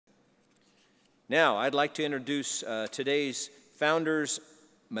Now, I'd like to introduce today's Founders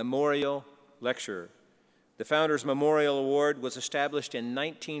Memorial Lecturer. The Founders Memorial Award was established in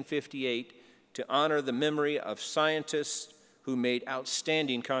 1958 to honor the memory of scientists who made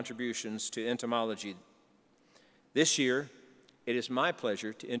outstanding contributions to entomology. This year, it is my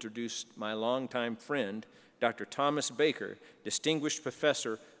pleasure to introduce my longtime friend, Dr. Thomas Baker, Distinguished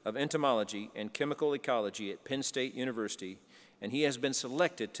Professor of Entomology and Chemical Ecology at Penn State University, and he has been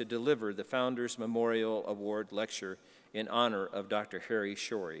selected to deliver the Founders Memorial Award lecture in honor of Dr. Harry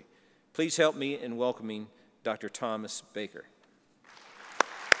Shorey. Please help me in welcoming Dr. Thomas Baker.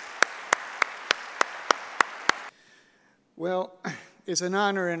 Well, it's an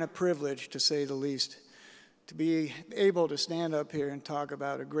honor and a privilege, to say the least, to be able to stand up here and talk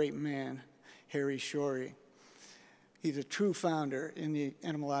about a great man, Harry Shorey. He's a true founder in the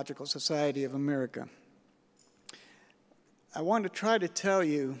Entomological Society of America. I want to try to tell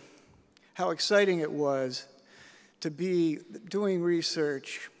you how exciting it was to be doing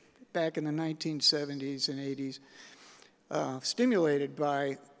research back in the 1970s and 80s, stimulated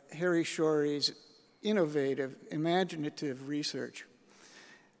by Harry Shorey's innovative, imaginative research.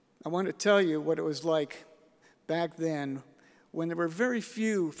 I want to tell you what it was like back then when there were very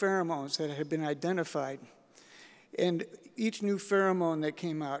few pheromones that had been identified. And each new pheromone that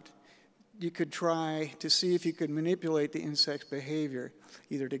came out, you could try to see if you could manipulate the insect's behavior,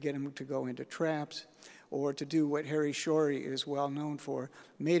 either to get them to go into traps or to do what Harry Shorey is well known for,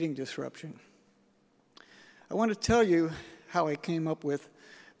 mating disruption. I want to tell you how I came up with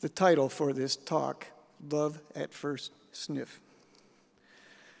the title for this talk, Love at First Sniff.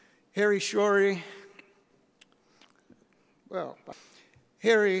 Harry Shorey, well,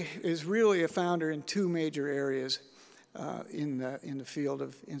 Harry is really a founder in two major areas in the field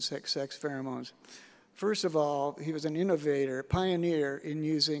of insect sex pheromones. First of all, he was an innovator, pioneer in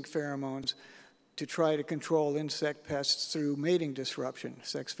using pheromones to try to control insect pests through mating disruption,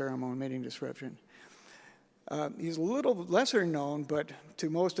 sex pheromone mating disruption. He's a little lesser known, but to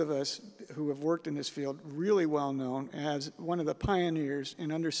most of us who have worked in this field, really well known as one of the pioneers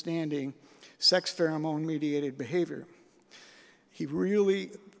in understanding sex pheromone-mediated behavior. He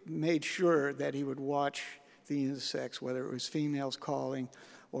really made sure that he would watch the insects, whether it was females calling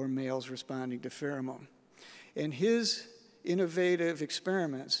or males responding to pheromone. And his innovative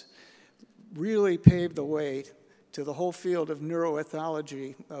experiments really paved the way to the whole field of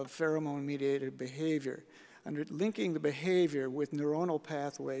neuroethology of pheromone-mediated behavior, linking the behavior with neuronal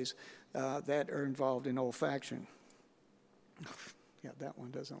pathways that are involved in olfaction. Yeah, that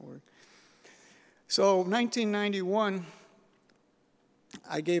one doesn't work. So 1991,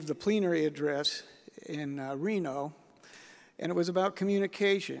 I gave the plenary address in Reno, and it was about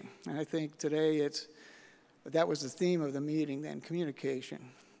communication. And I think today that was the theme of the meeting then, communication.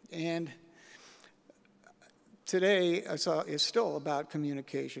 And today it's still about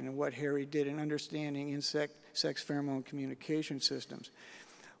communication and what Harry did in understanding insect sex pheromone communication systems.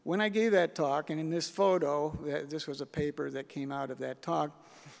 When I gave that talk, and in this photo, this was a paper that came out of that talk,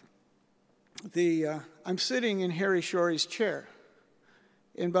 I'm sitting in Harry Shorey's chair.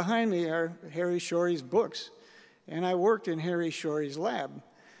 And behind me are Harry Shorey's books. And I worked in Harry Shorey's lab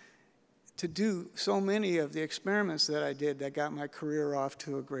to do so many of the experiments that I did that got my career off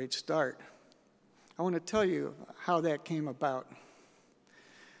to a great start. I want to tell you how that came about.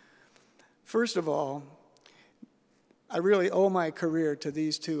 First of all, I really owe my career to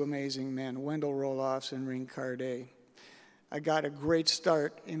these two amazing men, Wendell Roloffs and Ring Cardet. I got a great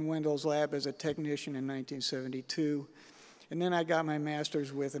start in Wendell's lab as a technician in 1972. And then I got my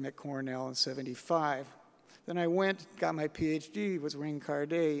master's with him at Cornell in '75. Then I got my PhD with Ring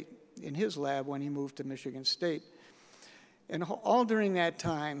Cardet in his lab when he moved to Michigan State. And all during that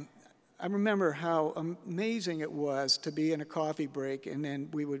time, I remember how amazing it was to be in a coffee break, and then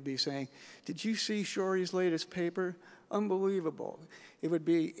we would be saying, "Did you see Shorey's latest paper? Unbelievable." It would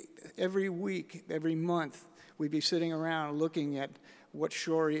be every week, every month, we'd be sitting around looking at what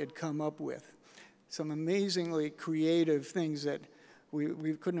Shorey had come up with. Some amazingly creative things that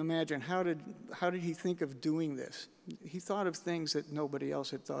we couldn't imagine. How did he think of doing this? He thought of things that nobody else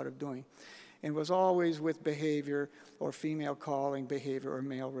had thought of doing, and was always with behavior or female calling behavior or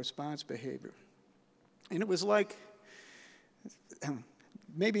male response behavior. And it was like,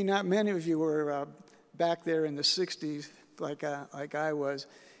 maybe not many of you were back there in the 60s like I was,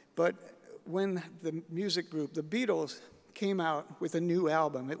 but when the music group, the Beatles, came out with a new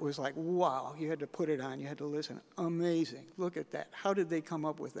album, it was like, wow, you had to put it on, you had to listen. Amazing, look at that. How did they come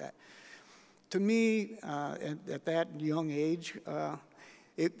up with that? To me, at that young age,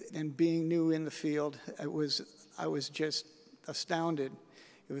 and being new in the field, I was just astounded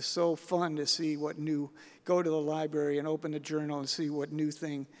It was so fun to see what new, go to the library and open the journal and see what new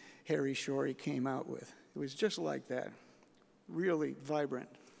thing Harry Shorey came out with. It was just like that, really vibrant.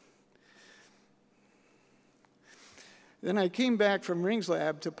 Then I came back from Ring's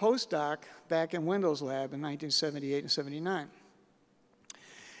lab to postdoc back in Wendell's lab in 1978 and 79.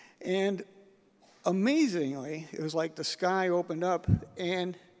 And amazingly, it was like the sky opened up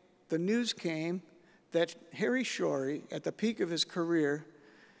and the news came that Harry Shorey, at the peak of his career,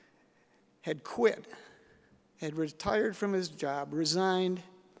 had quit, had retired from his job, resigned,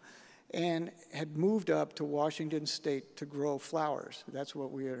 and had moved up to Washington State to grow flowers. That's what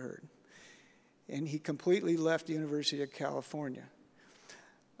we had heard. And he completely left the University of California.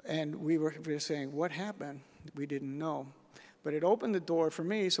 And we were saying, what happened? We didn't know. But it opened the door for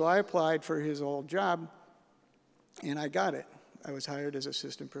me, so I applied for his old job, and I got it. I was hired as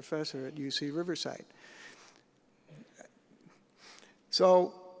assistant professor at UC Riverside.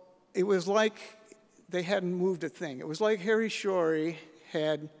 So it was like they hadn't moved a thing. It was like Harry Shorey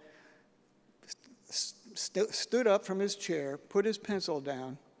had stood up from his chair, put his pencil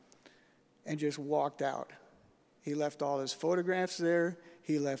down, and just walked out. He left all his photographs there.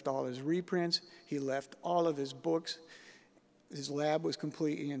 He left all his reprints. He left all of his books. His lab was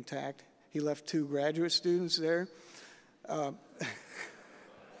completely intact. He left 2 graduate students there.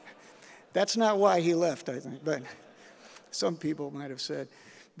 That's not why he left, I think, but some people might have said.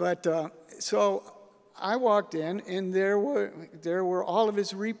 But so I walked in, and there were all of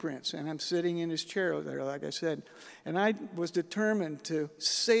his reprints, and I'm sitting in his chair there, like I said. And I was determined to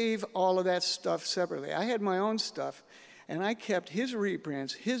save all of that stuff separately. I had my own stuff, and I kept his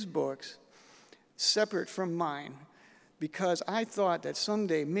reprints, his books, separate from mine, because I thought that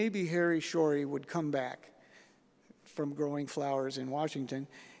someday maybe Harry Shorey would come back from growing flowers in Washington,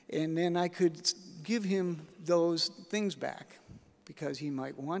 and then I could give him those things back because he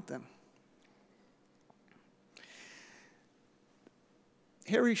might want them.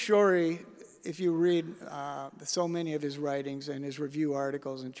 Harry Shorey, if you read so many of his writings and his review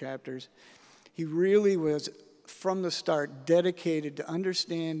articles and chapters, he really was, from the start, dedicated to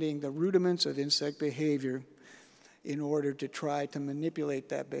understanding the rudiments of insect behavior in order to try to manipulate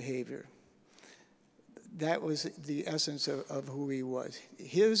that behavior. That was the essence of who he was.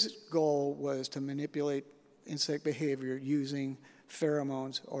 His goal was to manipulate insect behavior using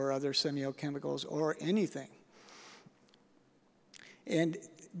pheromones or other semiochemicals or anything. And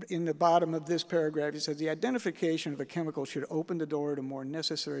in the bottom of this paragraph, he says, the identification of a chemical should open the door to more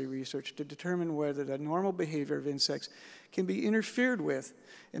necessary research to determine whether the normal behavior of insects can be interfered with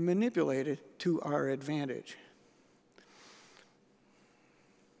and manipulated to our advantage.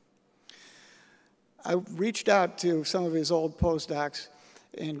 I reached out to some of his old postdocs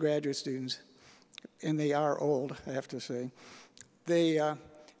and graduate students, and they are old, I have to say. They,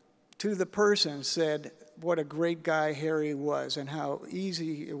 to the person, said what a great guy Harry was and how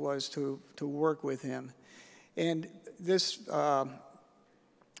easy it was to work with him. And this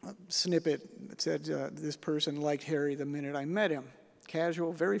snippet said this person liked Harry the minute I met him.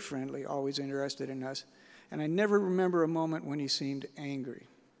 Casual, very friendly, always interested in us. And I never remember a moment when he seemed angry.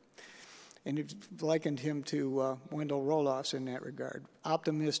 And it likened him to Wendell Roloff's in that regard.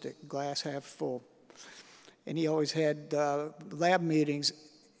 Optimistic, glass half full. And he always had lab meetings.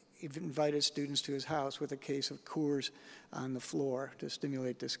 He invited students to his house with a case of Coors on the floor to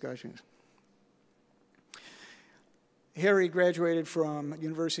stimulate discussions. Harry graduated from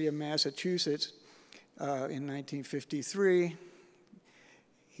University of Massachusetts in 1953.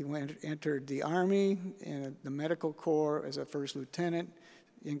 He entered the Army and the Medical Corps as a first lieutenant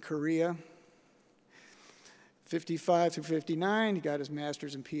in Korea. 55 through 59, he got his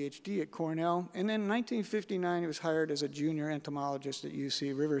master's and PhD at Cornell. And then in 1959, he was hired as a junior entomologist at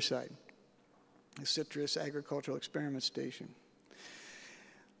UC Riverside, a citrus agricultural experiment station.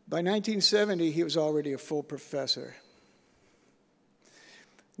 By 1970, he was already a full professor.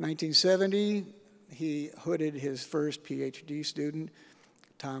 1970, he hooded his first PhD student,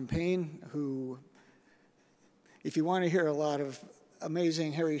 Tom Payne, who, if you want to hear a lot of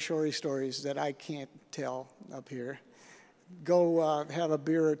amazing Harry Shorey stories that I can't tell up here, go have a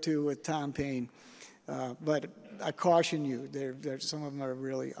beer or two with Tom Payne. But I caution you, some of them are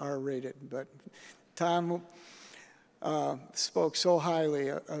really R-rated. But Tom spoke so highly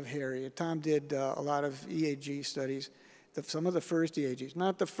of Harry. Tom did a lot of EAG studies, some of the first EAGs,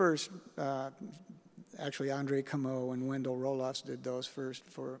 not the first. Actually, Andre Comeau and Wendell Roloff did those first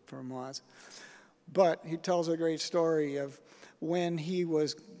for moths. But he tells a great story of when he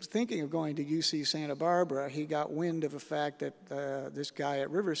was thinking of going to UC Santa Barbara, he got wind of the fact that this guy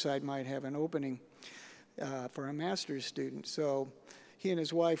at Riverside might have an opening for a master's student. So he and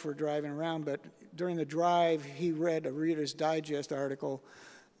his wife were driving around, but during the drive, he read a Reader's Digest article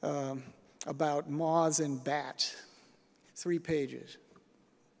about moths and bats, 3 pages.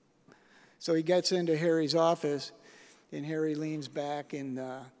 So he gets into Harry's office, and Harry leans back in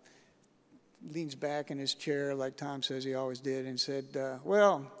his chair, like Tom says he always did, and said,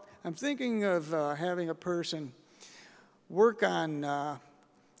 well, I'm thinking of having a person work on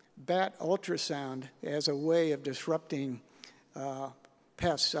bat ultrasound as a way of disrupting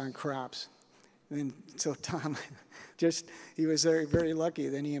pests on crops. And so Tom, he was very, very lucky.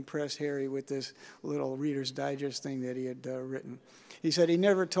 Then he impressed Harry with this little Reader's Digest thing that he had written. He said he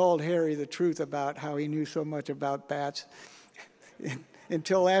never told Harry the truth about how he knew so much about bats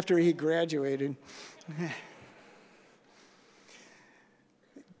until after he graduated.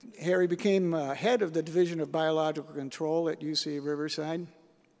 Harry became head of the Division of Biological Control at UC Riverside.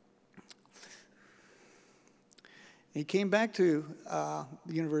 He came back to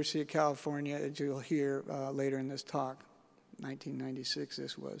the University of California, as you'll hear later in this talk. 1996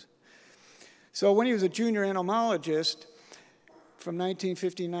 this was. So when he was a junior entomologist, from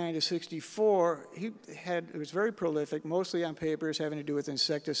 1959 to 64, he was very prolific, mostly on papers having to do with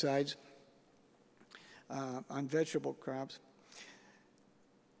insecticides on vegetable crops.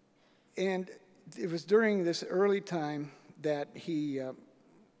 And it was during this early time that he, I'm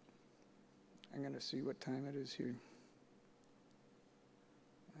going to see what time it is here.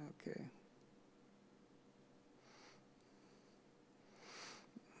 Okay.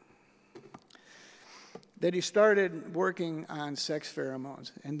 That he started working on sex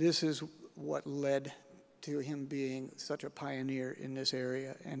pheromones, and this is what led to him being such a pioneer in this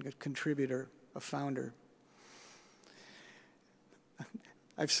area and a contributor, a founder.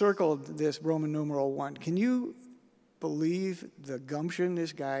 I've circled this Roman numeral 1. Can you believe the gumption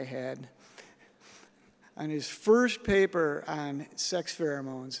this guy had? On his first paper on sex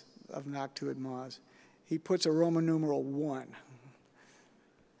pheromones of noctuid moths, he puts a Roman numeral 1.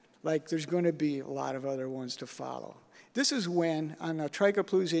 Like there's going to be a lot of other ones to follow. This is when, on a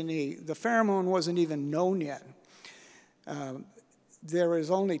Trichoplusinae, the pheromone wasn't even known yet. There was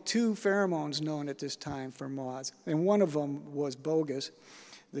only 2 pheromones known at this time for moths, and one of them was bogus,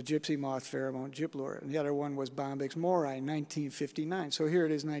 the gypsy moth pheromone, Gyplure, and the other one was Bombyx mori in 1959. So here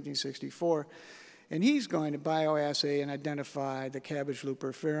it is, 1964, and he's going to bioassay and identify the cabbage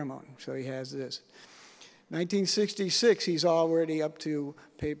looper pheromone. So he has this. 1966, he's already up to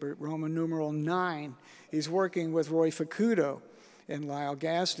paper Roman numeral 9. He's working with Roy Facundo and Lyle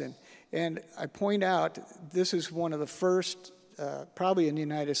Gaston. And I point out, this is one of the first, probably in the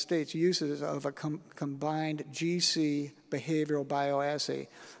United States, uses of a combined GC behavioral bioassay.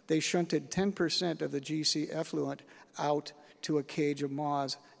 They shunted 10% of the GC effluent out to a cage of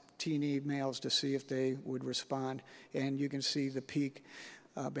moths, teeny males, to see if they would respond. And you can see the peak,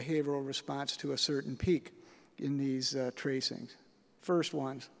 behavioral response to a certain peak in these tracings. First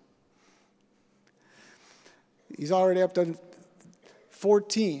ones. He's already up to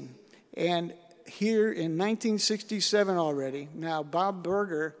 14. And here in 1967 already, now Bob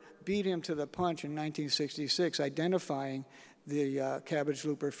Berger beat him to the punch in 1966, identifying the cabbage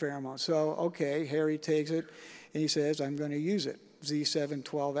looper pheromone. So, okay, Harry takes it, and he says, I'm going to use it,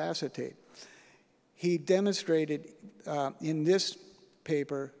 Z7-12 acetate. He demonstrated in this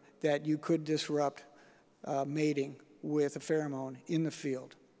paper that you could disrupt mating with a pheromone in the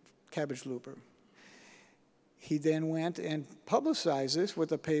field, cabbage looper. He then went and publicized this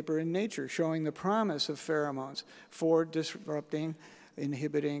with a paper in Nature showing the promise of pheromones for disrupting,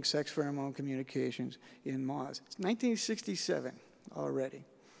 inhibiting sex pheromone communications in moths. It's 1967 already,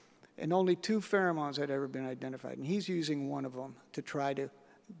 and only 2 pheromones had ever been identified, and he's using one of them to try to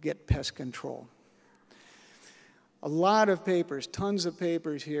get pest control. A lot of papers, tons of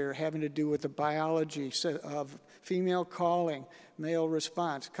papers here having to do with the biology of female calling, male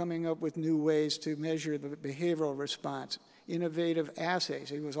response, coming up with new ways to measure the behavioral response, innovative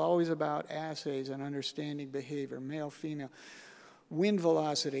assays. It was always about assays and understanding behavior, male, female. Wind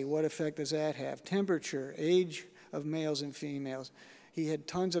velocity, what effect does that have? Temperature, age of males and females. He had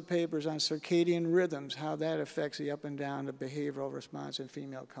tons of papers on circadian rhythms, how that affects the up and down, the behavioral response in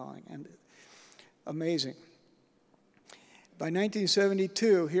female calling. And amazing. By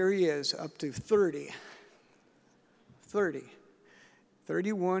 1972, here he is, up to 30,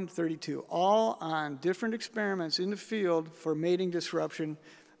 31, 32, all on different experiments in the field for mating disruption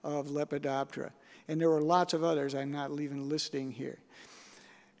of Lepidoptera. And there were lots of others I'm not even listing here.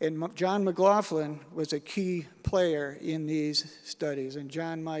 And John McLaughlin was a key player in these studies, and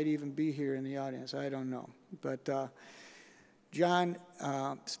John might even be here in the audience, I don't know. But John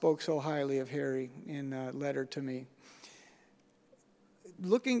spoke so highly of Harry in a letter to me.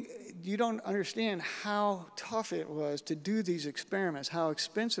 you don't understand how tough it was to do these experiments, how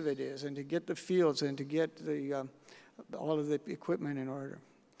expensive it is, and to get the fields and to get all of the equipment in order.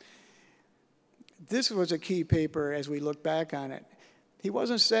 This was a key paper as we look back on it. He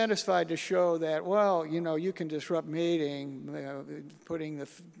wasn't satisfied to show that, well, you know, you can disrupt mating, putting the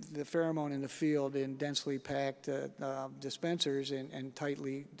pheromone in the field in densely packed dispensers and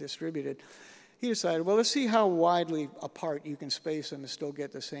tightly distributed. He decided, well, let's see how widely apart you can space them and still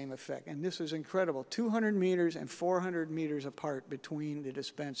get the same effect. And this is incredible, 200 meters and 400 meters apart between the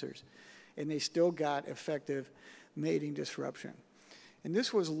dispensers. And they still got effective mating disruption. And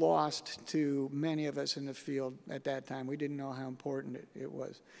this was lost to many of us in the field at that time. We didn't know how important it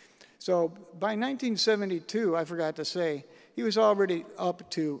was. So by 1972, I forgot to say, he was already up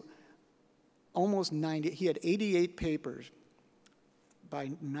to almost 90. He had 88 papers by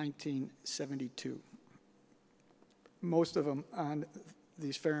 1972. Most of them on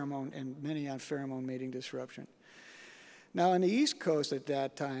these pheromone and many on pheromone mating disruption. Now on the East Coast at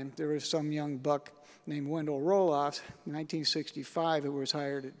that time, there was some young buck named Wendell Roloff, 1965, who was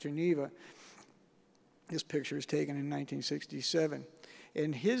hired at Geneva. This picture is taken in 1967.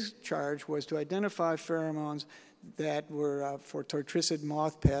 And his charge was to identify pheromones that were for tortricid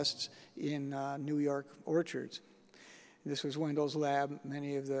moth pests in New York orchards. This was Wendell's lab,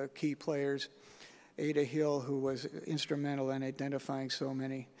 many of the key players, Ada Hill, who was instrumental in identifying so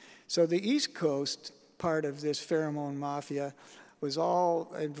many. So the East Coast part of this pheromone mafia was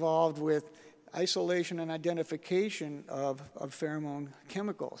all involved with isolation and identification of pheromone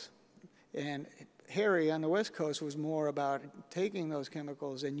chemicals. And Harry on the West Coast was more about taking those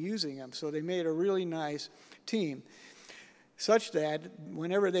chemicals and using them. So they made a really nice team, such that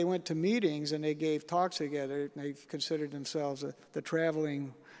whenever they went to meetings and they gave talks together, they considered themselves the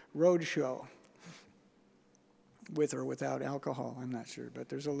traveling road show, with or without alcohol, I'm not sure, but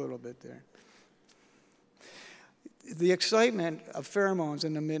there's a little bit there. The excitement of pheromones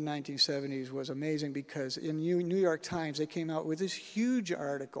in the mid-1970s was amazing because in New York Times, they came out with this huge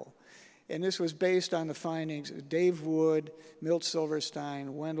article. And this was based on the findings of Dave Wood, Milt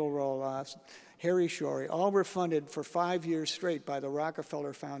Silverstein, Wendell Roloff, Harry Shorey. All were funded for 5 years straight by the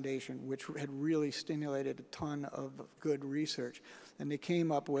Rockefeller Foundation, which had really stimulated a ton of good research. And they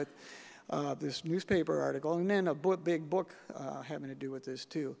came up with this newspaper article and then a big book having to do with this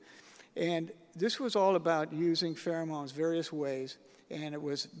too. And this was all about using pheromones various ways, and it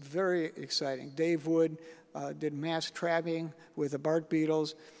was very exciting. Dave Wood did mass trapping with the bark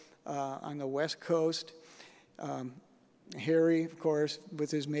beetles on the West Coast. Harry, of course, with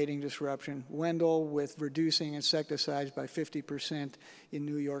his mating disruption. Wendell with reducing insecticides by 50% in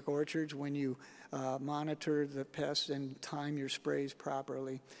New York orchards when you monitor the pests and time your sprays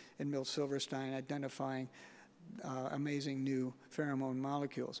properly. And Milt Silverstein identifying amazing new pheromone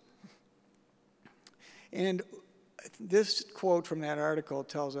molecules. And this quote from that article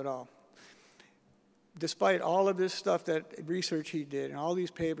tells it all. Despite all of this stuff, that research he did and all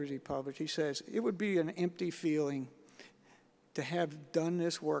these papers he published, he says, it would be an empty feeling to have done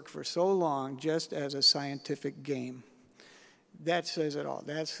this work for so long just as a scientific game. That says it all.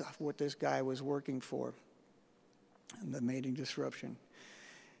 That's what this guy was working for, the mating disruption.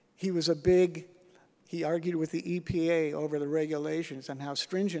 He argued with the EPA over the regulations and how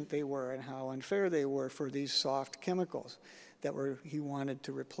stringent they were and how unfair they were for these soft chemicals that he wanted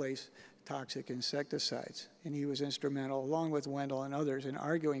to replace toxic insecticides. And he was instrumental, along with Wendell and others, in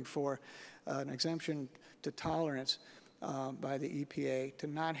arguing for an exemption to tolerance by the EPA to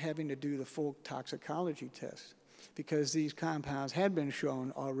not having to do the full toxicology test, because these compounds had been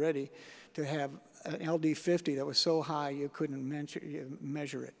shown already to have an LD50 that was so high you couldn't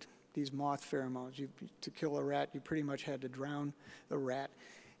measure it. These moth pheromones, to kill a rat, you pretty much had to drown the rat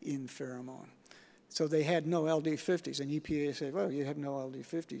in pheromone. So they had no LD50s, and EPA said, well, you have no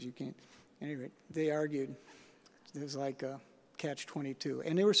LD50s, you can't. Anyway, they argued. It was like a catch-22.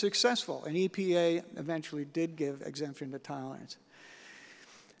 And they were successful, and EPA eventually did give exemption to tolerance.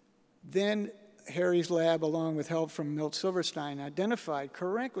 Then Harry's lab, along with help from Milt Silverstein, identified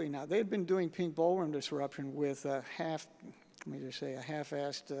correctly now. They had been doing pink bollworm disruption with a half-assed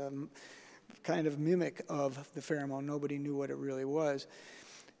kind of mimic of the pheromone. Nobody knew what it really was.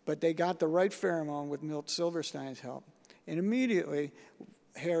 But they got the right pheromone with Milt Silverstein's help. And immediately,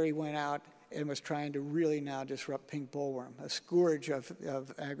 Harry went out and was trying to really now disrupt pink bollworm, a scourge of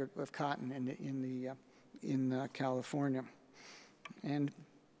cotton in California. And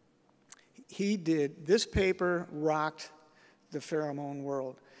this paper rocked the pheromone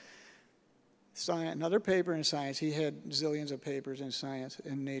world. Another paper in Science, he had zillions of papers in Science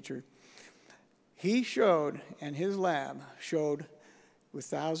and Nature. He showed, and his lab showed, with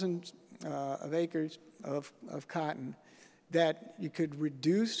thousands of acres of cotton, that you could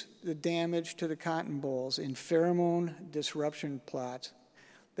reduce the damage to the cotton bolls in pheromone disruption plots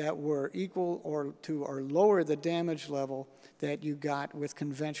that were equal or lower the damage level that you got with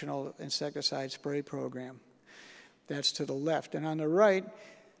conventional insecticide spray program. That's to the left. And on the right,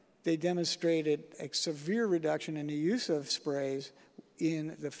 they demonstrated a severe reduction in the use of sprays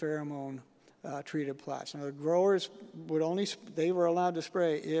in the pheromone treated plots. Now the growers they were allowed to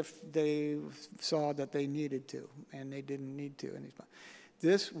spray if they saw that they needed to, and they didn't need to.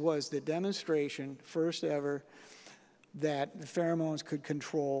 This was the demonstration, first ever, that the pheromones could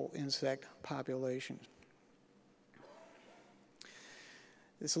control insect populations.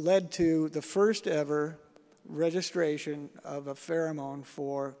 This led to the first ever registration of a pheromone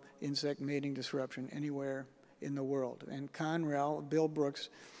for insect mating disruption anywhere in the world. And Conrail, Bill Brooks,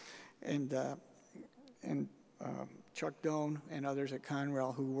 and Chuck Doan and others at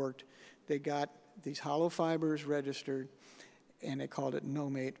Conrail who worked, they got these hollow fibers registered, and they called it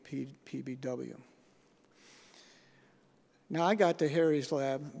No-Mate PBW. Now I got to Harry's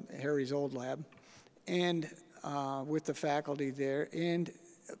lab, Harry's old lab, and with the faculty there, and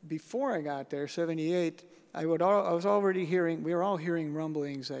before I got there, 78, I was already hearing, we were all hearing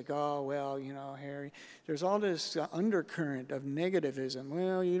rumblings like, oh, well, you know, Harry, there's all this undercurrent of negativism.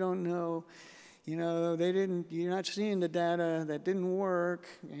 Well, you don't know, you know, you're not seeing the data, that didn't work,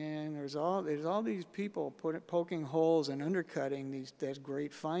 and there's all these people poking holes and undercutting these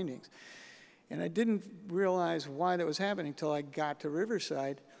great findings. And I didn't realize why that was happening until I got to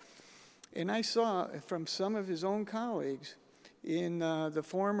Riverside. And I saw from some of his own colleagues in the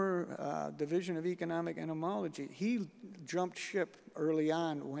former Division of Economic Entomology, he jumped ship early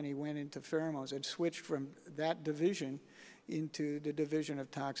on when he went into pheromones and switched from that division into the Division of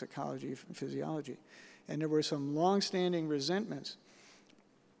Toxicology and Physiology. And there were some long-standing resentments.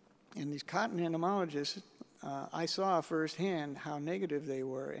 And these cotton entomologists, I saw firsthand how negative they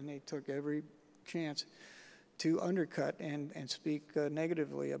were, and they took every chance to undercut and speak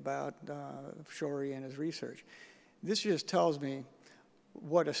negatively about Shorey and his research. This just tells me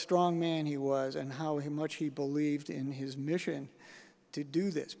what a strong man he was and how much he believed in his mission to do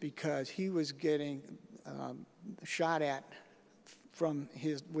this, because he was getting shot at from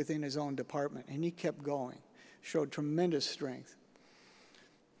within his own department, and he kept going, showed tremendous strength.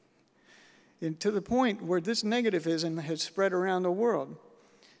 And to the point where this negativism had spread around the world.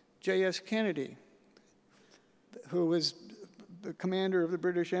 J.S. Kennedy, who was the commander of the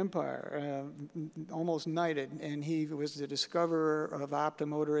British Empire, almost knighted, and he was the discoverer of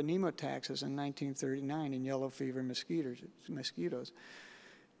Optomotor anemotaxis in 1939 in yellow fever mosquitoes.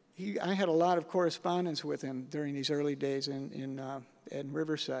 I had a lot of correspondence with him during these early days in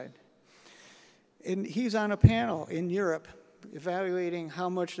Riverside. And he's on a panel in Europe evaluating how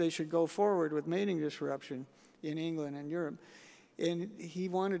much they should go forward with mating disruption in England and Europe. And he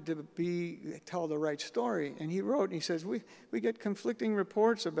wanted to tell the right story. And he wrote, and he says, we get conflicting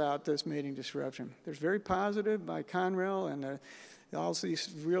reports about this mating disruption. There's very positive by Conrail and all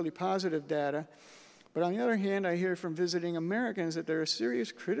these really positive data. But on the other hand, I hear from visiting Americans that there are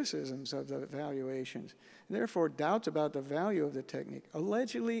serious criticisms of the evaluations, and therefore doubts about the value of the technique,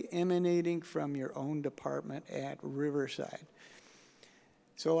 allegedly emanating from your own department at Riverside.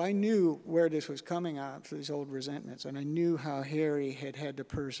 So I knew where this was coming out for these old resentments, and I knew how Harry had to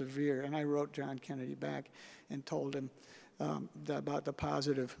persevere. And I wrote John Kennedy back and told him about the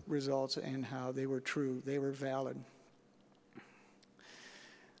positive results and how they were true, they were valid.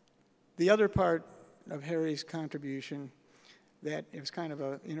 The other part of Harry's contribution, that it was kind of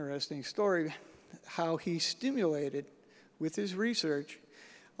an interesting story, how he stimulated with his research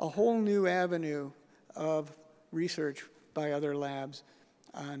a whole new avenue of research by other labs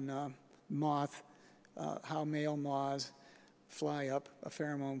on moth, how male moths fly up a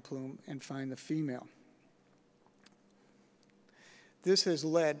pheromone plume and find the female. This has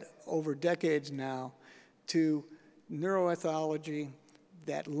led over decades now to neuroethology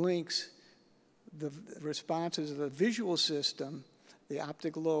that links the responses of the visual system, the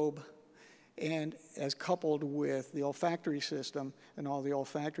optic lobe, and as coupled with the olfactory system and all the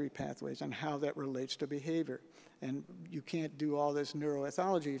olfactory pathways and how that relates to behavior. And you can't do all this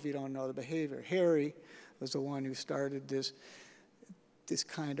neuroethology if you don't know the behavior. Harry was the one who started this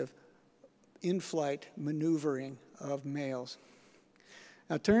kind of in-flight maneuvering of males.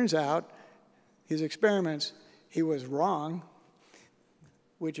 Now, it turns out his experiments, he was wrong,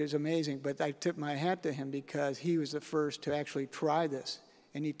 which is amazing, but I tip my hat to him because he was the first to actually try this.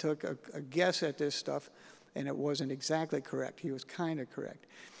 And he took a guess at this stuff, and it wasn't exactly correct. He was kind of correct.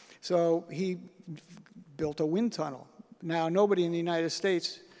 So he built a wind tunnel Now, nobody in the United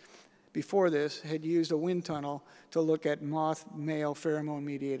States before this had used a wind tunnel to look at moth male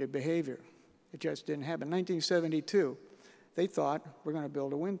pheromone-mediated behavior. It just didn't happen. 1972, they thought, we're going to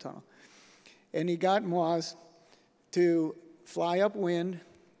build a wind tunnel. And he got moths to fly upwind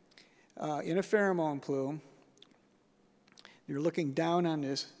in a pheromone plume. You're looking down on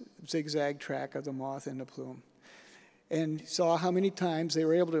this zigzag track of the moth in the plume, and saw how many times they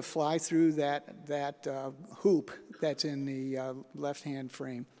were able to fly through that hoop that's in the left-hand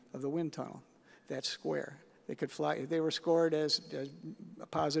frame of the wind tunnel, that square. They could fly. They were scored as a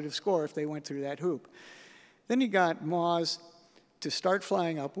positive score if they went through that hoop. Then he got moths to start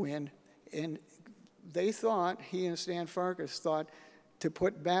flying upwind, and they thought, he and Stan Farkas thought, to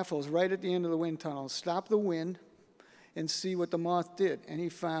put baffles right at the end of the wind tunnel, stop the wind, and see what the moth did. And he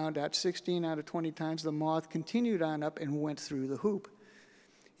found out 16 out of 20 times the moth continued on up and went through the hoop.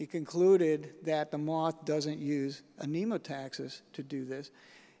 He concluded that the moth doesn't use a nemotaxis to do this.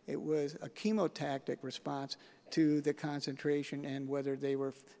 It was a chemotactic response to the concentration and whether they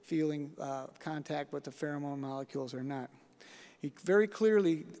were feeling contact with the pheromone molecules or not. He very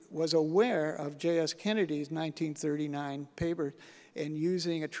clearly was aware of J.S. Kennedy's 1939 paper and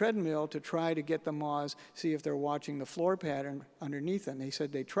using a treadmill to try to get the moths, see if they're watching the floor pattern underneath them. They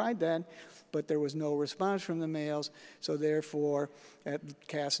said they tried that, but there was no response from the males, so therefore it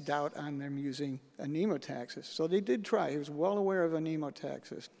cast doubt on them using a nemotaxis. So they did try. He was well aware of a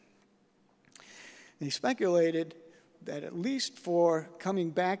nemotaxis. And he speculated that at least for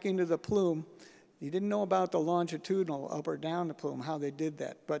coming back into the plume, he didn't know about the longitudinal, up or down the plume, how they did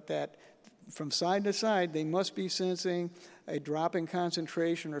that, but that from side to side, they must be sensing a drop in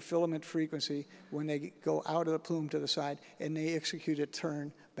concentration or filament frequency when they go out of the plume to the side, and they execute a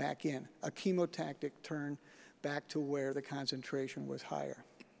turn back in, a chemotactic turn back to where the concentration was higher.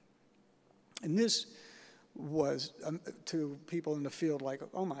 And this was, to people in the field, like,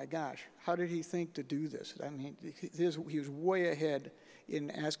 oh my gosh, how did he think to do this? I mean, he was way ahead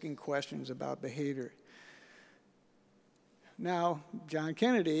in asking questions about behavior. Now, John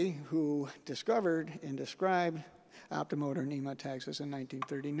Kennedy, who discovered and described optomotor nemotaxis in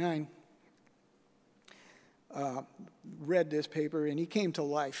 1939, read this paper, and he came to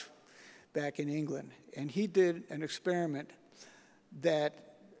life back in England. And he did an experiment that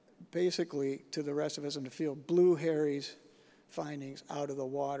basically, to the rest of us in the field, blew Harry's findings out of the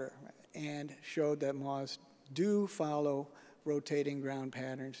water and showed that moths do follow rotating ground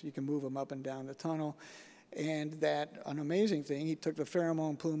patterns. You can move them up and down the tunnel. And that, an amazing thing, he took the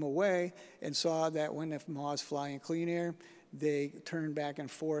pheromone plume away and saw that when the moths fly in clean air, they turn back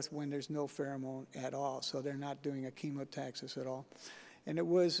and forth when there's no pheromone at all. So they're not doing a chemotaxis at all. And it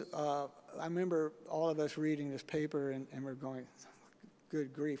was, I remember all of us reading this paper and we're going,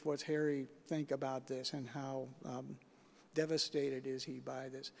 good grief, what's Harry think about this, and how devastated is he by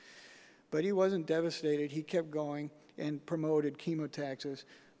this? But he wasn't devastated. He kept going and promoted chemotaxis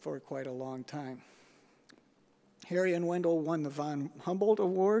for quite a long time. Harry and Wendell won the von Humboldt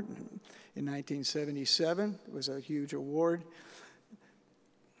Award in 1977. It was a huge award.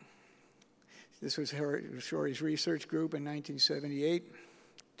 This was Shorey's research group in 1978.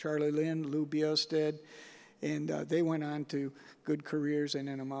 Charlie Lynn, Lou Biosted, and they went on to good careers in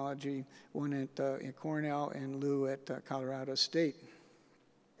entomology, one at Cornell and Lou at Colorado State.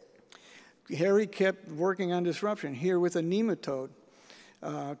 Harry kept working on disruption here with a nematode,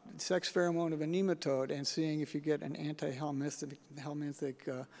 sex pheromone of a nematode, and seeing if you get an anti-helminthic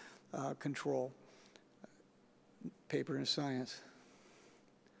control. Paper in Science.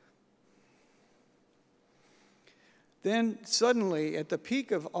 Then suddenly, at the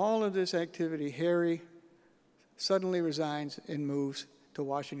peak of all of this activity, Harry suddenly resigns and moves to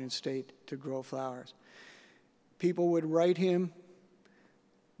Washington State to grow flowers. People would write him,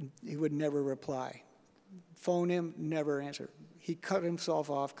 he would never reply. Phone him, never answer. He cut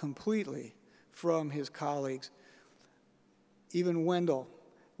himself off completely from his colleagues. Even Wendell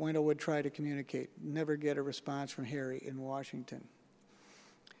would try to communicate, never get a response from Harry in Washington.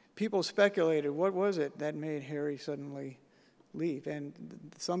 People speculated, what was it that made Harry suddenly leave? And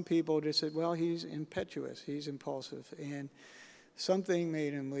some people just said, well, he's impetuous, he's impulsive, and something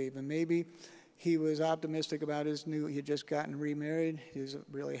made him leave. And maybe he was optimistic about he had just gotten remarried. He was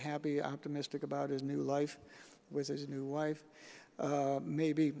really happy, optimistic about his new life with his new wife.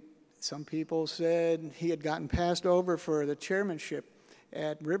 Maybe some people said he had gotten passed over for the chairmanship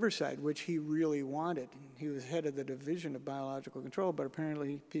at Riverside, which he really wanted. He was head of the Division of Biological Control, but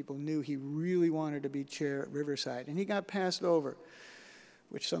apparently people knew he really wanted to be chair at Riverside. And he got passed over,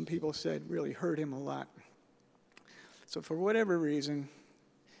 which some people said really hurt him a lot. So for whatever reason,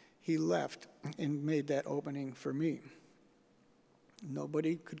 he left and made that opening for me.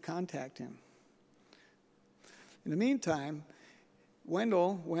 Nobody could contact him. In the meantime,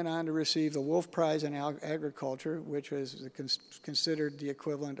 Wendell went on to receive the Wolf Prize in Agriculture, which was considered the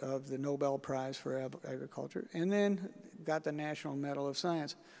equivalent of the Nobel Prize for Agriculture, and then got the National Medal of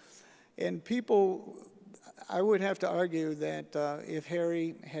Science. And people, I would have to argue that if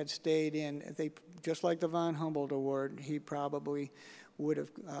Harry had stayed in, just like the von Humboldt Award, he probably would have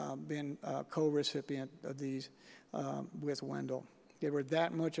been a co-recipient of these with Wendell. They were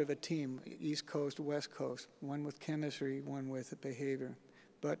that much of a team, East Coast, West Coast, one with chemistry, one with behavior,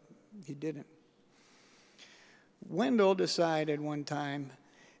 but he didn't. Wendell decided one time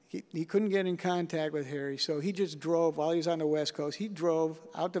he couldn't get in contact with Harry, so he just drove, while he was on the West Coast, he drove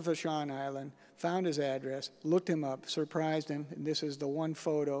out to Vashon Island, found his address, looked him up, surprised him, and this is the one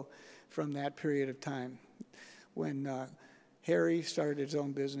photo from that period of time when Harry started his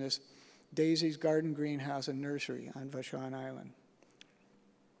own business, Daisy's Garden Greenhouse and Nursery on Vashon Island.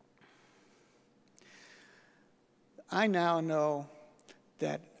 I now know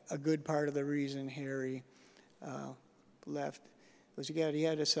that a good part of the reason Harry left was he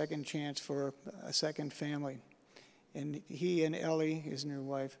had a second chance for a second family. And he and Ellie, his new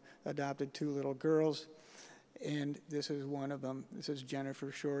wife, adopted 2 little girls, and this is one of them. This is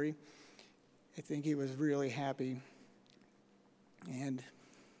Jennifer Shorey. I think he was really happy. And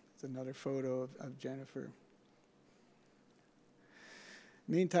it's another photo of Jennifer.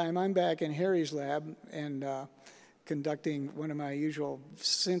 Meantime, I'm back in Harry's lab and conducting one of my usual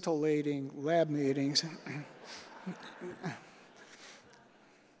scintillating lab meetings.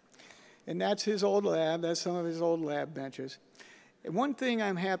 And that's his old lab. That's some of his old lab benches. And one thing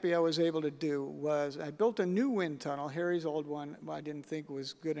I'm happy I was able to do was I built a new wind tunnel. Harry's old one I didn't think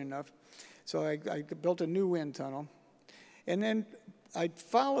was good enough. So I built a new wind tunnel. And then I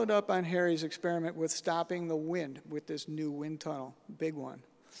followed up on Harry's experiment with stopping the wind with this new wind tunnel, big one.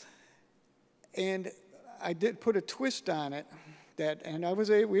 And I did put a twist on it, and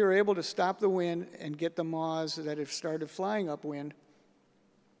we were able to stop the wind and get the moths that have started flying upwind.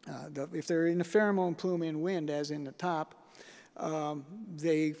 If they're in the pheromone plume in wind, as in the top,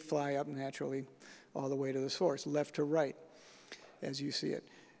 they fly up naturally all the way to the source, left to right, as you see it.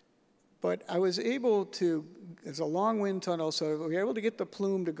 But I was able to, it's a long wind tunnel, so we were able to get the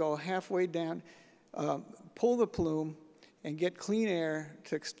plume to go halfway down, pull the plume, and get clean air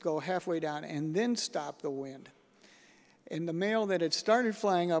to go halfway down, and then stop the wind. And the male that had started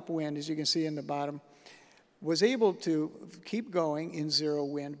flying upwind, as you can see in the bottom, was able to keep going in 0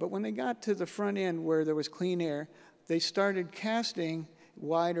 wind, but when they got to the front end where there was clean air, they started casting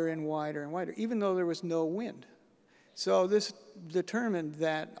wider and wider and wider, even though there was no wind. So this determined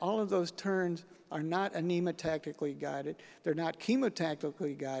that all of those turns are not anemotactically guided. They're not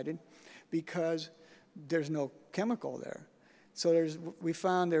chemotactically guided because there's no chemical there. So we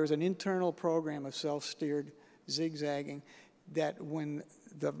found there was an internal program of self-steered zigzagging that when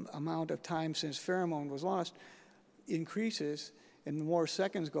the amount of time since pheromone was lost increases and the more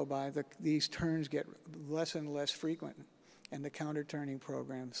seconds go by, these turns get less and less frequent and the counter-turning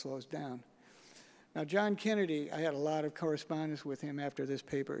program slows down. Now, John Kennedy, I had a lot of correspondence with him after this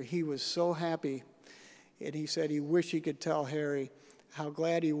paper. He was so happy, and he said he wished he could tell Harry how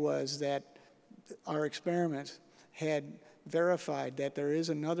glad he was that our experiments had verified that there is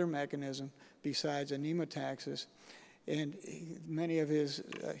another mechanism besides anemotaxis. And many of his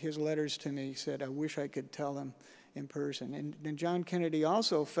letters to me said, I wish I could tell him in person. And then John Kennedy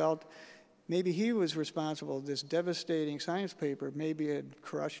also felt maybe he was responsible. This devastating science paper maybe had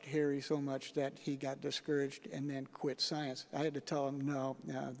crushed Harry so much that he got discouraged and then quit science. I had to tell him, no,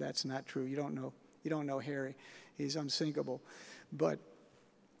 that's not true. You don't know Harry. He's unsinkable. But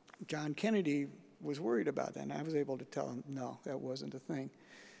John Kennedy was worried about that, and I was able to tell him, no, that wasn't a thing.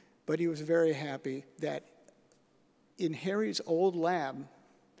 But he was very happy that in Harry's old lab,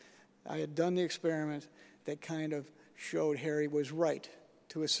 I had done the experiment that kind of showed Harry was right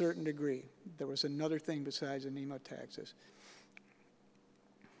to a certain degree. There was another thing besides anemotaxis.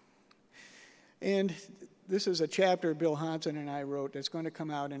 And this is a chapter Bill Hansen and I wrote that's going to come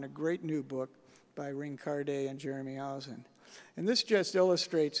out in a great new book by Ring Carday and Jeremy Allison. And this just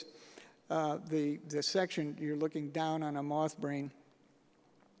illustrates the section you're looking down on a moth brain,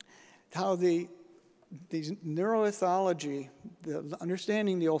 how these neuroethology,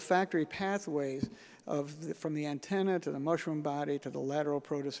 understanding the olfactory pathways from the antenna to the mushroom body to the lateral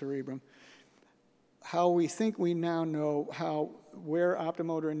protocerebrum, how we think we now know where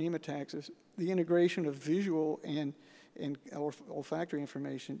optomotor anemotaxis, the integration of visual and olfactory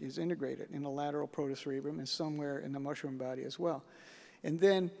information is integrated in the lateral protocerebrum and somewhere in the mushroom body as well. And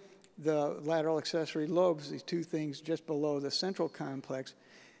then the lateral accessory lobes, these two things just below the central complex,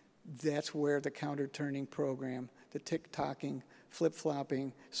 that's where the counter-turning program, the tick-tocking,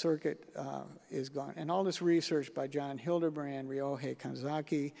 flip-flopping circuit is gone. And all this research by John Hildebrand, Ryohei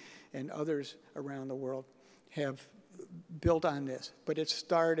Kanzaki, and others around the world have built on this. But it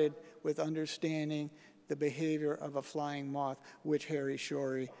started with understanding the behavior of a flying moth, which Harry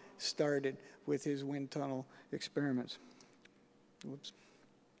Shorey started with his wind tunnel experiments. Whoops.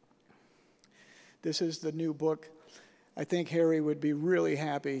 This is the new book. I think Harry would be really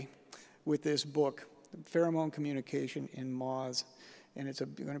happy with this book, Pheromone Communication in Moths. And it's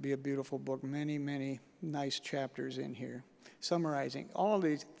going to be a beautiful book, many, many nice chapters in here, summarizing all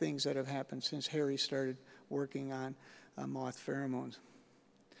these things that have happened since Harry started working on moth pheromones.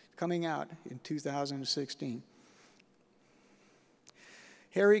 Coming out in 2016.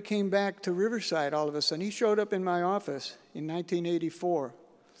 Harry came back to Riverside all of a sudden. He showed up in my office in 1984.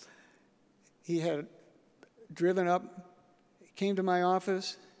 He had driven up, came to my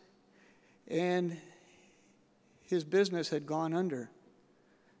office, and his business had gone under.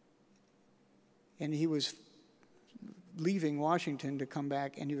 And he was leaving Washington to come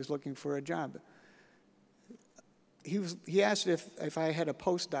back, and he was looking for a job. He asked if I had a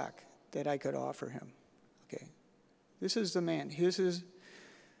postdoc that I could offer him. Okay, this is the man.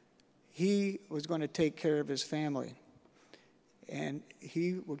 He was going to take care of his family. And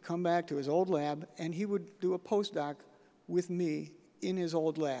he would come back to his old lab, and he would do a postdoc with me in his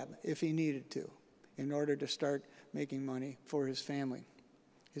old lab if he needed to, in order to start making money for his family.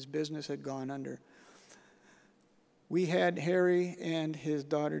 His business had gone under. We had Harry and his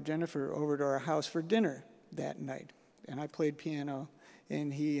daughter Jennifer over to our house for dinner that night. And I played piano,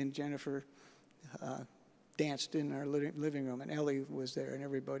 and he and Jennifer danced in our living room, and Ellie was there, and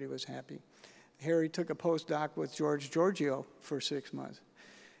everybody was happy. Harry took a postdoc with George Giorgio for 6 months,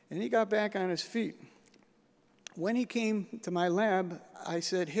 and he got back on his feet. When he came to my lab, I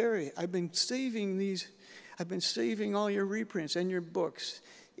said, Harry, I've been saving all your reprints and your books,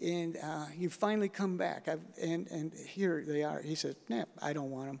 and you've finally come back, and here they are. He said, nah, I don't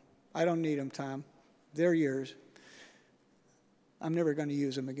want them. I don't need them, Tom. They're yours. I'm never going to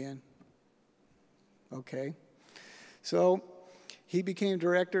use them again. Okay. So he became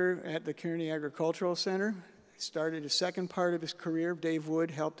director at the Kearney Agricultural Center, started a second part of his career. Dave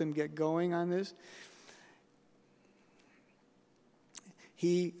Wood helped him get going on this.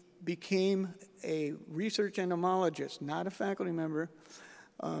 He became a research entomologist, not a faculty member,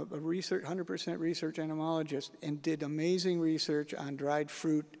 a 100% research entomologist, and did amazing research on dried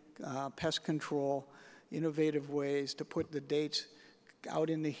fruit, pest control, innovative ways to put the dates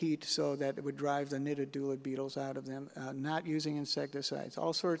out in the heat so that it would drive the nitidula beetles out of them, not using insecticides,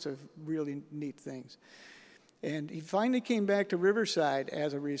 all sorts of really neat things. And he finally came back to Riverside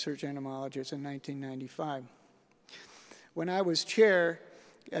as a research entomologist in 1995. When I was chair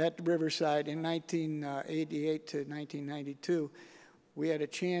at Riverside in 1988 to 1992, we had a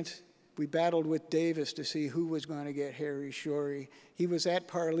chance. We battled with Davis to see who was going to get Harry Shorey. He was at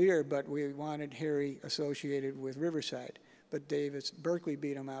Parlier, but we wanted Harry associated with Riverside. But Berkeley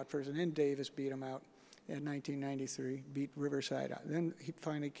beat him out first, and then Davis beat him out in 1993, beat Riverside out. Then he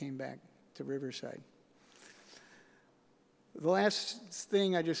finally came back to Riverside. The last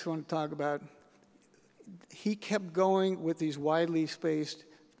thing I just want to talk about, he kept going with these widely spaced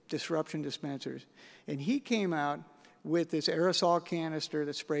disruption dispensers. And he came out with this aerosol canister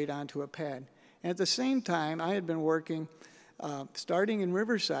that sprayed onto a pad. And at the same time, I had been working, starting in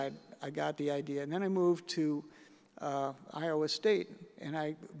Riverside, I got the idea, and then I moved to Iowa State, and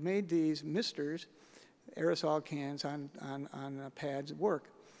I made these misters, aerosol cans on pads at work.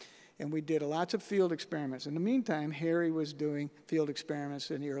 And we did lots of field experiments. In the meantime, Harry was doing field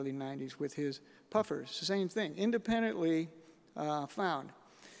experiments in the early 90s with his puffers. The same thing, independently found.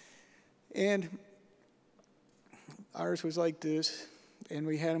 And ours was like this, and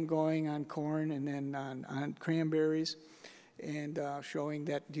we had them going on corn and then on cranberries, and showing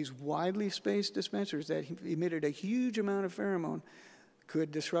that these widely spaced dispensers that emitted a huge amount of pheromone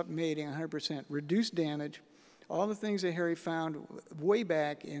could disrupt mating 100%, reduce damage, all the things that Harry found way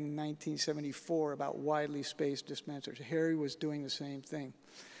back in 1974 about widely spaced dispensers. Harry was doing the same thing.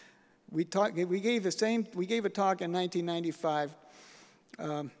 We gave a talk in 1995,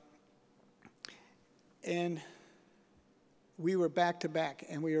 and we were back to back,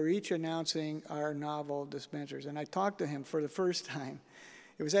 and we were each announcing our novel dispensers. And I talked to him for the first time.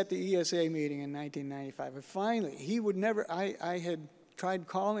 It was at the ESA meeting in 1995. And finally, he would never, I had tried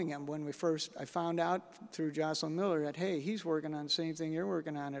calling him when I found out through Jocelyn Miller that, hey, he's working on the same thing you're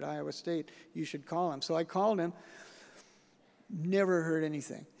working on at Iowa State. You should call him. So I called him, never heard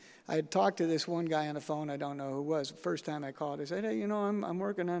anything. I had talked to this one guy on the phone, I don't know who it was. The first time I called, I said, hey, you know, I'm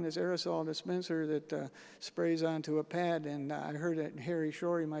working on this aerosol dispenser that sprays onto a pad, and I heard that Harry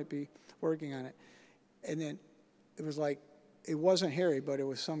Shorey might be working on it. And then it was like, it wasn't Harry, but it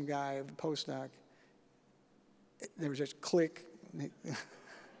was some guy, a postdoc. There was just click.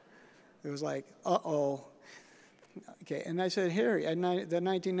 It was like, uh-oh. Okay, and I said, Harry, at the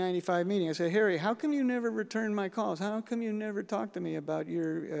 1995 meeting, I said, Harry, how come you never return my calls? How come you never talk to me about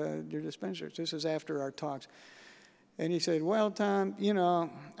your dispensers? This is after our talks. And he said, well, Tom, you know,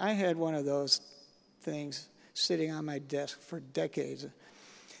 I had one of those things sitting on my desk for decades.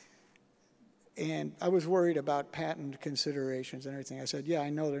 And I was worried about patent considerations and everything. I said, yeah, I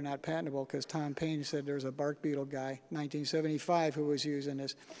know they're not patentable because Tom Paine said there was a bark beetle guy, 1975, who was using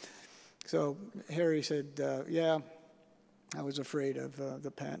this. So Harry said, yeah, I was afraid of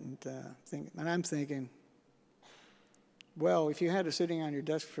the patent thing. And I'm thinking, well, if you had it sitting on your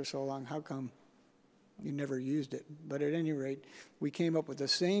desk for so long, how come you never used it? But at any rate, we came up with the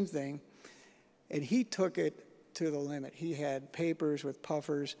same thing, and he took it to the limit. He had papers with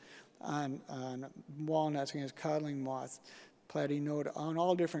puffers on walnuts against codling moth, platynoda, on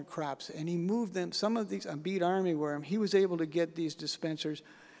all different crops. And he moved them, some of these, on beet armyworm, he was able to get these dispensers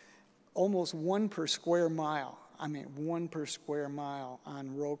almost 1 per square mile. I mean, 1 per square mile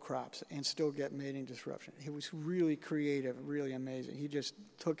on row crops and still get mating disruption. He was really creative, really amazing. He just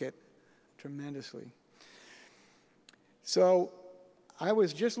took it tremendously. So I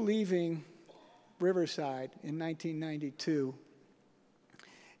was just leaving Riverside in 1992,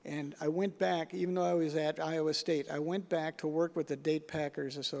 and I went back, even though I was at Iowa State, I went back to work with the Date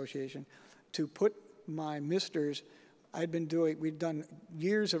Packers Association to put my misters. We'd done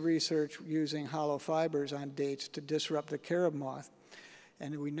years of research using hollow fibers on dates to disrupt the carob moth.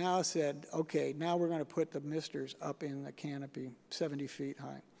 And we now said, okay, now we're going to put the misters up in the canopy, 70 feet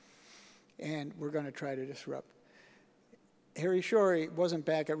high. And we're going to try to disrupt. Harry Shorey wasn't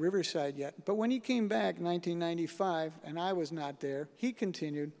back at Riverside yet, but when he came back in 1995, and I was not there, he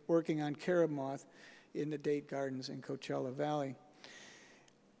continued working on carob moth in the date gardens in Coachella Valley.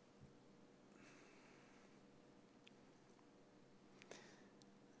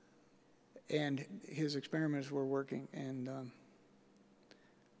 And his experiments were working. And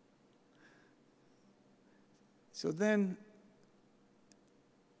so then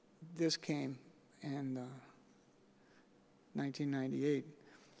this came, and 1998,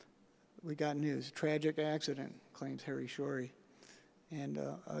 we got news. Tragic accident, claims Harry Shorey, and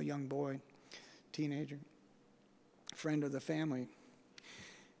a young boy, teenager, friend of the family.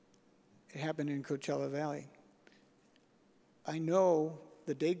 It happened in Coachella Valley. I know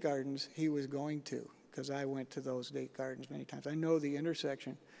the date gardens he was going to, because I went to those date gardens many times. I know the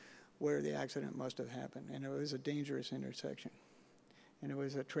intersection where the accident must have happened, and it was a dangerous intersection. And it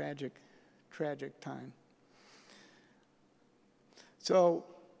was a tragic, tragic time. So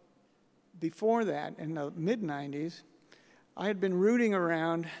before that, in the mid-90s, I had been rooting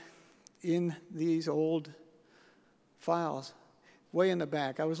around in these old files, way in the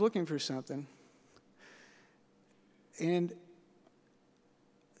back. I was looking for something, and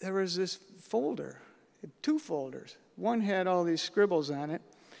there was this folder, 2 folders. One had all these scribbles on it,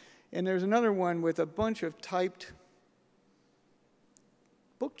 and there's another one with a bunch of typed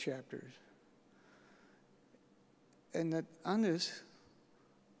book chapters. And on this,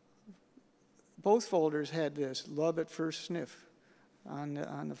 both folders had this, Love at First Sniff, on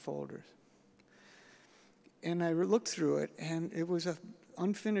the folders. And I looked through it, and it was an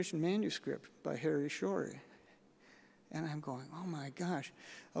unfinished manuscript by Harry Shorey. And I'm going, oh my gosh,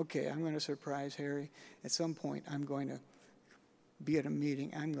 okay, I'm going to surprise Harry. At some point, I'm going to be at a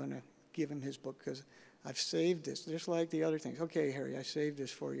meeting. I'm going to give him his book because I've saved this, just like the other things. Okay, Harry, I saved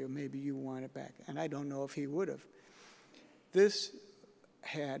this for you. Maybe you want it back. And I don't know if he would have. This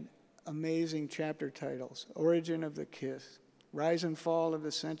had amazing chapter titles: Origin of the Kiss, Rise and Fall of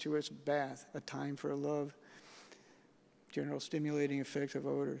the Sensuous Bath, A Time for Love, General Stimulating Effects of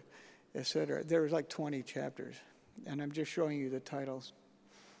Odor, etc. There was like 20 chapters. And I'm just showing you the titles.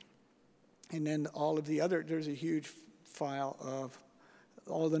 And then all of the other, there's a huge file of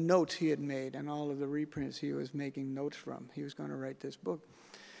all the notes he had made and all of the reprints he was making notes from. He was going to write this book.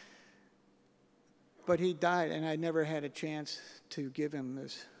 But he died, and I never had a chance to give him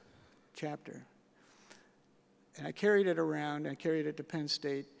this chapter. And I carried it around. I carried it to Penn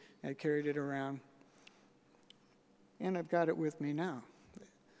State. I carried it around. And I've got it with me now.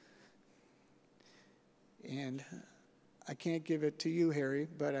 And I can't give it to you, Harry,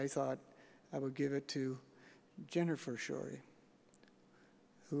 but I thought I would give it to Jennifer Shorey,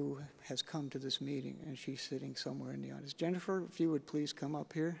 who has come to this meeting, and she's sitting somewhere in the audience. Jennifer, if you would please come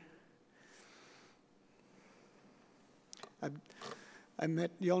up here. I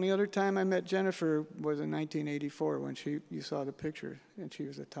met, the only other time I met Jennifer was in 1984 when you saw the picture and she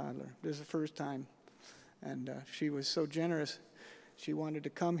was a toddler. This is the first time. And she was so generous. She wanted to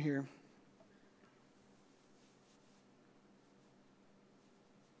come here.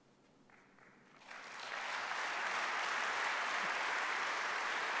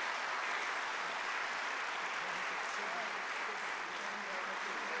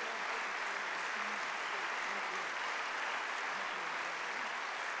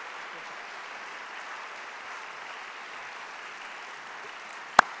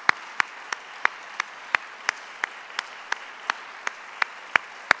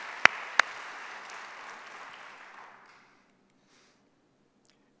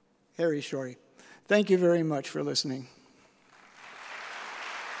 Harry Shorey. Thank you very much for listening.